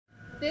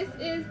This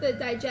is the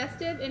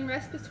digestive and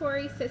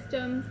respiratory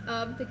systems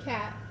of the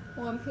cat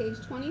on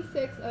page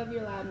 26 of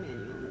your lab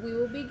manual. We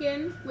will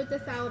begin with the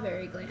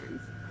salivary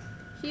glands.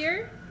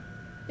 Here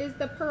is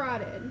the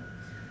parotid.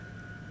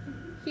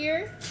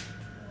 Here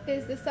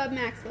is the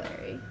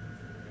submaxillary.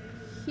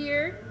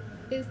 Here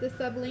is the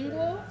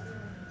sublingual,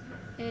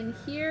 and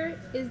here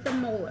is the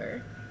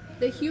molar.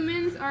 The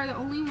humans are the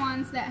only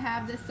ones that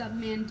have the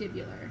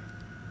submandibular.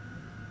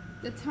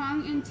 The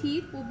tongue and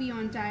teeth will be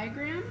on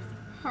diagrams.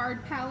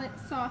 Hard palate,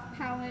 soft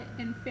palate,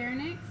 and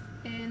pharynx,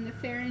 and the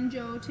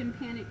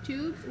pharyngotympanic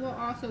tubes will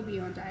also be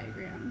on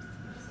diagrams.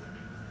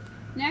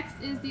 Next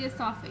is the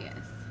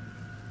esophagus.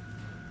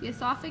 The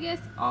esophagus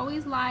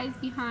always lies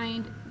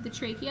behind the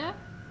trachea.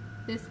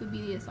 This would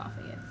be the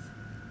esophagus.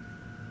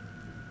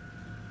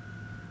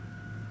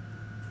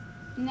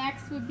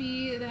 Next would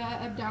be the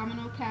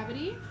abdominal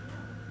cavity.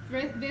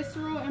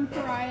 Visceral and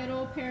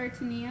parietal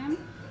peritoneum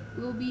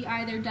will be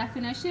either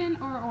definition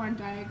or on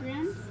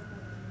diagrams.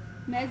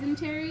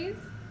 Mesenteries.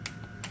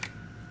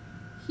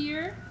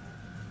 Here,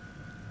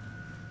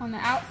 on the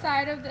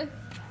outside of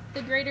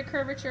the greater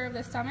curvature of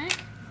the stomach,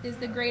 is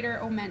the greater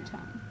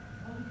omentum.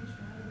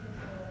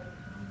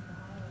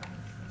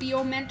 The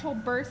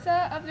omental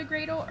bursa of the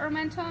greater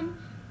omentum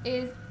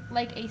is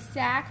like a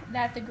sac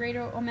that the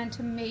greater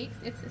omentum makes.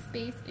 It's a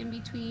space in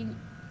between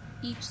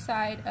each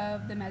side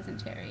of the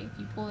mesentery. If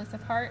you pull this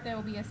apart, there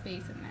will be a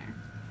space in there.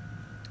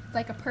 It's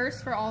like a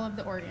purse for all of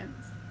the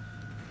organs.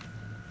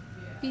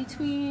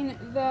 Between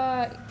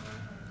the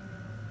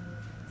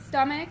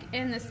stomach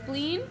and the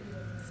spleen,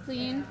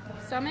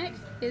 stomach,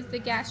 is the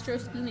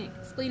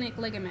gastrosplenic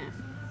ligament.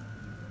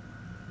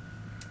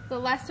 The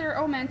lesser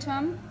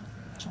omentum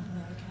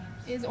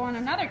is on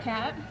another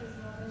cat.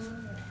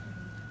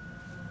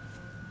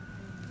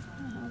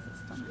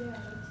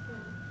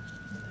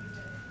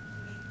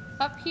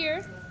 Up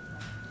here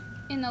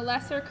in the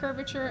lesser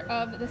curvature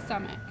of the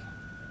stomach.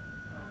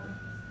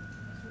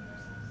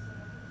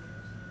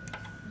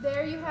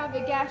 There you have the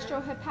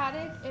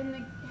gastrohepatic and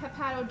the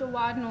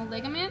hepatoduodenal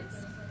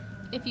ligaments.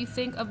 If you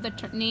think of the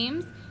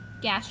names,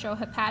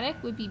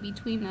 gastrohepatic would be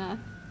between the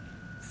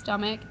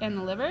stomach and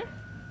the liver.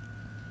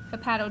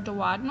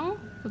 Hepatoduodenal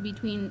would be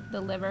between the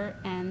liver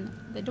and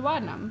the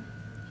duodenum,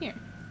 here.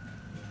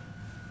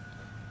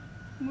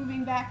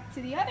 Moving back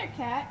to the other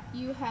cat,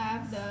 you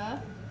have the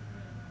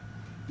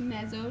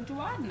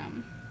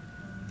mesoduodenum.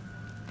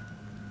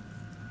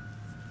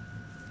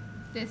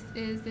 This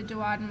is the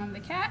duodenum of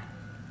the cat.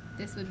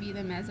 This would be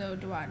the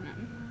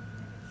mesoduodenum.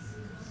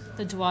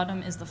 The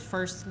duodenum is the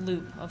first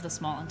loop of the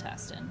small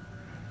intestine.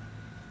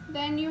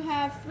 Then you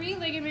have 3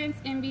 ligaments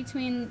in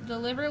between the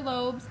liver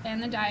lobes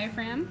and the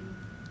diaphragm.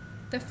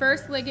 The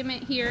first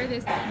ligament here,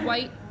 this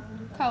white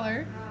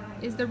color,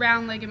 is the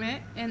round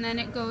ligament, and then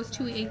it goes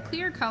to a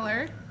clear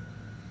color.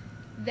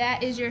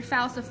 That is your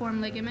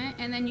falciform ligament,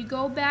 and then you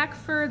go back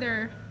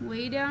further,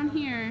 way down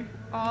here,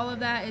 all of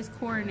that is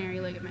coronary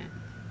ligament.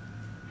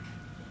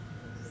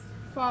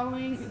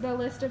 Following the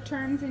list of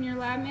terms in your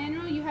lab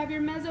manual, you have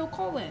your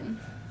mesocolon.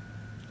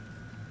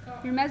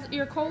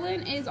 Your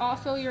colon is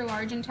also your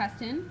large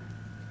intestine.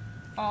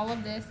 All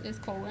of this is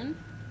colon.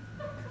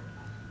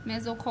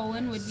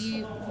 Mesocolon would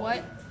be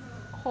what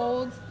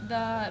holds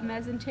the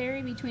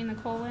mesentery between the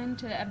colon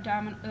to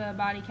the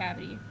body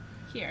cavity,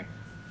 here.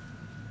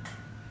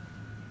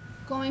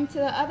 Going to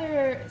the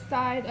other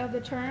side of the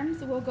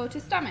terms, we'll go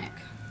to stomach.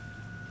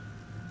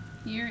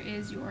 Here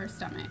is your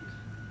stomach.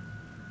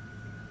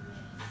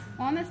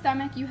 On the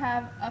stomach, you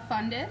have a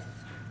fundus,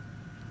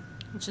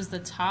 which is the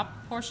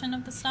top portion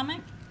of the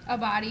stomach, a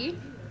body,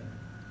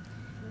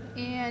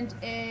 and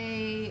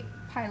a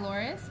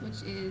pylorus,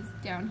 which is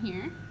down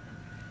here.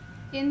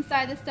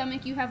 Inside the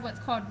stomach, you have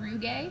what's called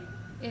rugae.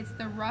 It's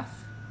the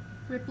rough,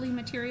 ripply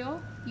material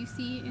you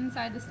see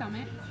inside the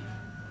stomach.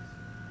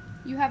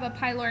 You have a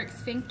pyloric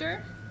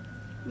sphincter,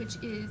 which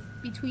is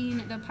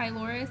between the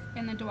pylorus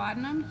and the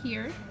duodenum,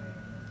 here.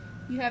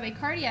 You have a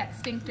cardiac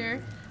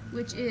sphincter,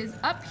 which is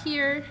up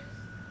here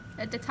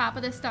at the top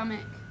of the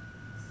stomach.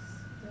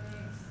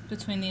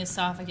 Between the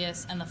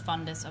esophagus and the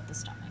fundus of the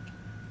stomach.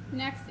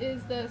 Next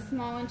is the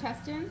small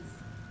intestines.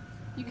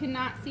 You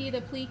cannot see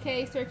the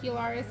plicae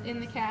circularis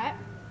in the cat.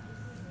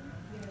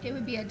 It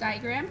would be a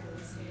diagram.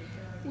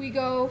 We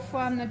go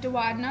from the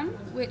duodenum,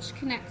 which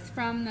connects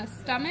from the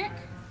stomach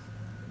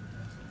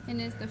and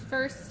is the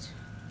first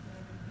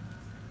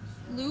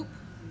loop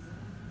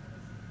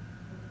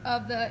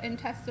of the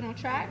intestinal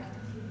tract.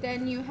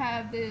 Then you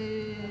have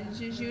the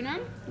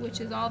jejunum,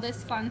 which is all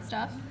this fun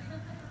stuff.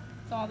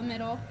 It's all the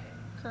middle,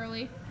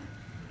 curly.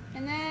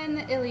 And then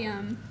the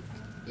ileum.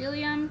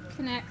 Ileum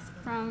connects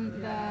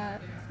from the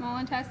small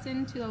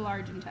intestine to the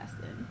large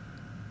intestine.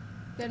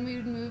 Then we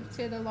would move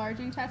to the large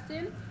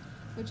intestine,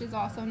 which is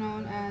also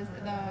known as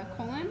the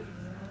colon.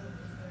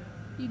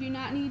 You do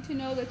not need to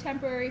know the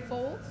temporary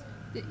folds.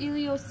 The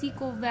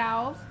ileocecal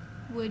valve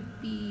would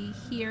be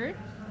here,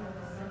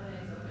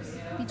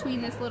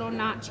 between this little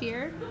notch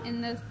here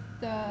and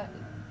the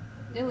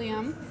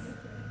ileum.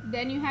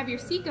 Then you have your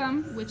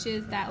cecum, which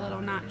is that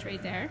little notch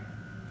right there.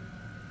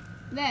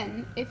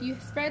 Then, if you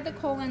spread the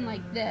colon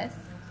like this,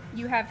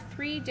 you have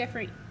 3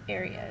 different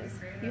areas.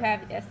 You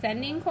have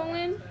ascending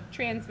colon,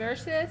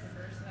 transversus,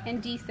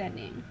 and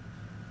descending.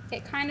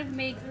 It kind of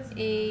makes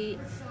a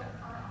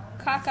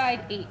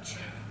cockeyed H.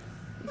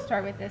 You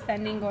start with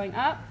ascending going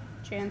up,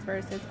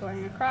 transversus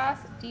going across,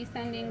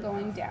 descending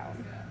going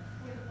down.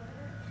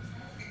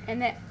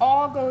 And that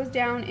all goes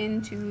down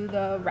into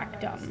the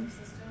rectum.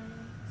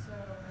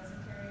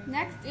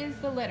 Next is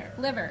the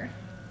liver.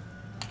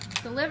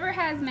 The liver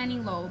has many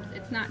lobes.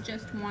 It's not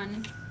just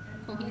one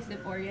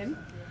cohesive organ.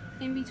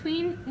 In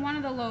between one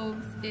of the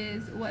lobes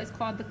is what is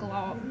called the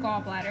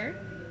gallbladder.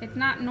 It's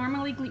not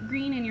normally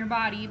green in your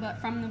body, but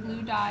from the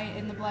blue dye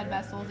in the blood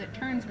vessels, it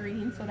turns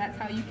green, so that's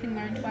how you can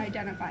learn to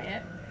identify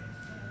it.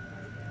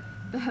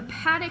 The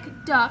hepatic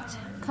duct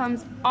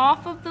comes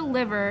off of the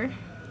liver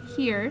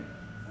here.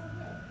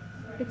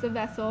 It's a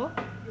vessel.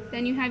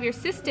 Then you have your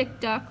cystic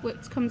duct,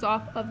 which comes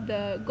off of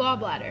the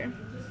gallbladder.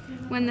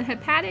 When the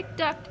hepatic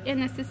duct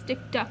and the cystic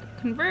duct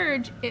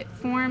converge, it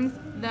forms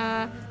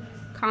the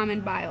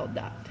common bile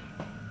duct.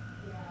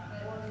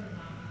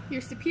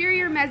 Your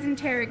superior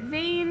mesenteric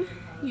vein,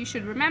 you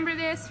should remember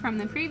this from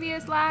the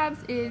previous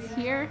labs, is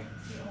here.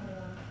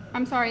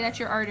 I'm sorry, that's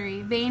your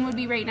artery. Vein would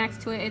be right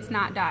next to it. It's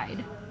not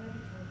dyed.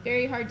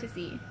 Very hard to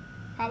see.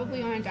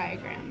 Probably on a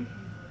diagram.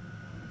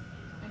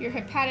 Your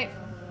hepatic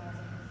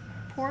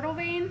portal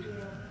vein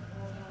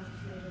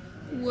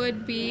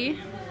would be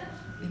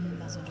in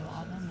the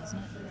mesoduodenum, isn't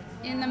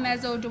it? In the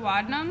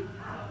mesoduodenum,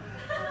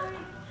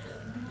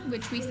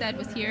 which we said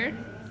was here.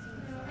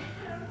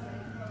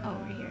 Oh,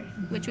 right here.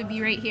 Which would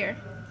be right here.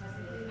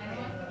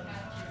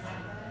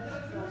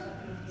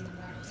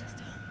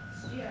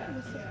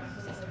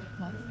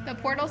 What? The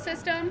portal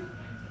system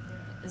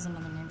Is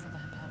another name for the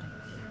hepatic.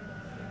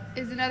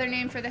 is another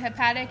name for the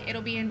hepatic.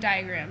 It'll be in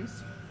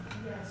diagrams.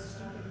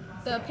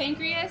 The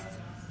pancreas,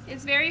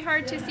 it's very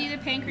hard to see the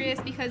pancreas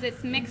because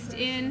it's mixed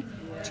in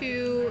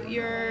to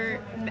your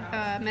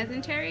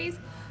mesenteries,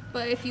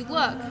 but if you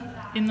look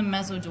In the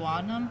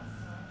mesoduodenum?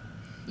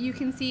 you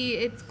can see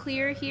it's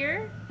clear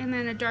here and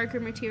then a darker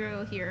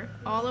material here.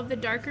 All of the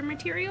darker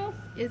material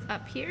is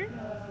up here.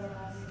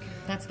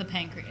 That's the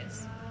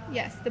pancreas.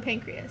 Yes, the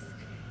pancreas.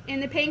 In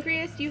the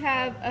pancreas, you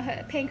have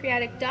a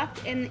pancreatic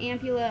duct and the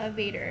ampulla of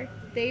Vater.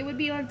 They would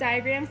be on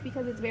diagrams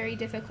because it's very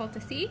difficult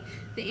to see.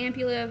 The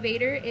ampulla of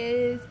Vater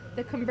is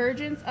the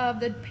convergence of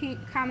the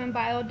common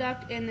bile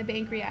duct and the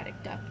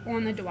pancreatic duct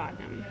on the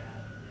duodenum.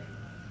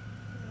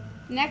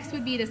 Next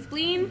would be the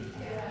spleen.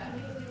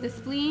 The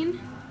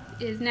spleen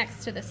is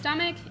next to the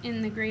stomach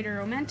in the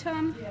greater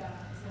omentum,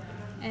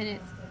 and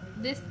it's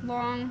this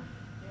long,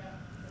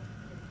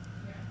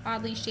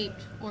 oddly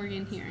shaped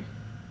organ here.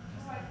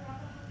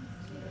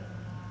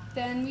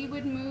 Then we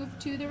would move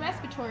to the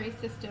respiratory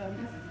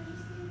system.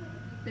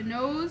 The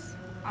nose,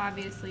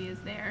 obviously, is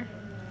there.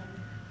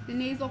 The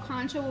nasal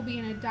concha will be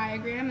in a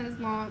diagram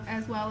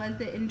as well as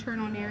the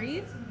internal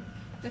nares.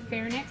 The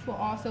pharynx will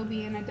also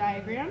be in a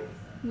diagram.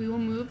 We will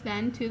move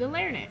then to the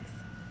larynx.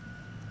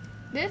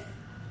 This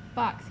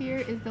box here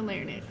is the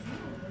larynx.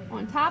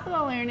 On top of the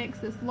larynx,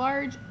 this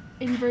large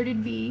inverted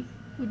V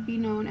would be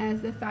known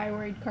as the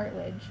thyroid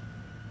cartilage.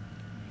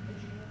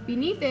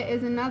 Beneath it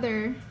is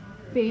another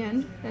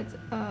band that's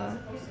a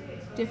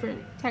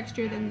different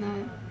texture than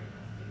the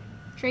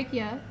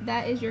trachea.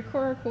 That is your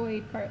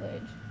coracoid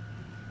cartilage.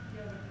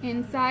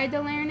 Inside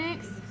the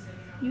larynx,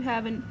 you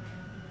have an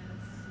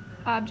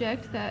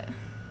object that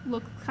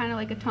looks kind of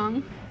like a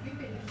tongue.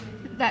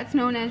 That's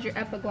known as your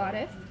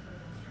epiglottis.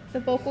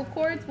 The vocal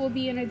cords will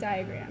be in a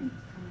diagram.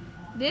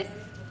 This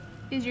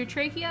is your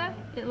trachea.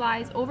 It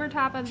lies over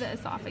top of the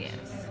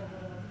esophagus.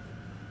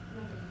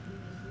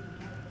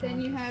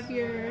 Then you have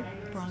your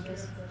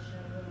bronchus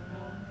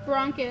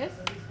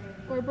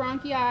or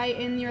bronchi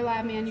in your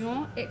lab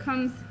manual. It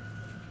comes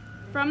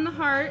from the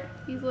heart,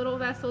 these little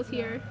vessels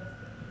here,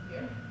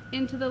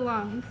 into the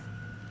lungs.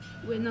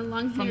 When the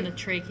lungs From the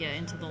trachea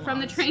into the lungs. From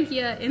the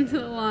trachea into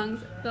the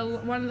lungs.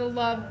 One of the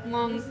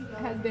lungs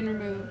has been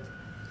removed.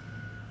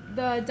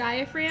 The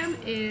diaphragm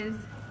is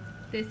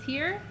this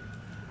here.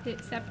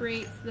 It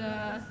separates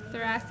the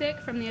thoracic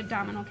from the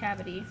abdominal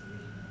cavity.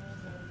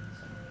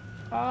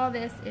 All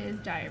this is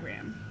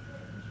diaphragm.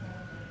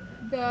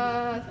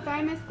 The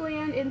thymus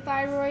gland in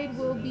thyroid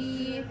will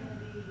be,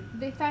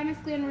 the thymus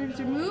gland is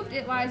removed.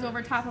 It lies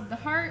over top of the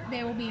heart.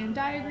 They will be in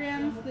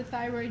diagrams. The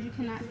thyroid, you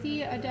cannot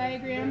see a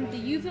diagram. The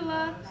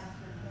uvula.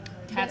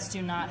 Cats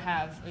do not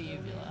have a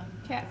uvula.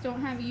 Cats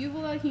don't have a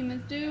uvula.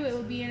 Humans do. It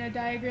will be in a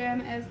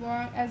diagram as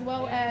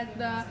well as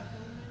the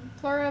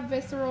pleura,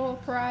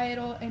 visceral,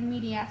 parietal, and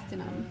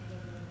mediastinum.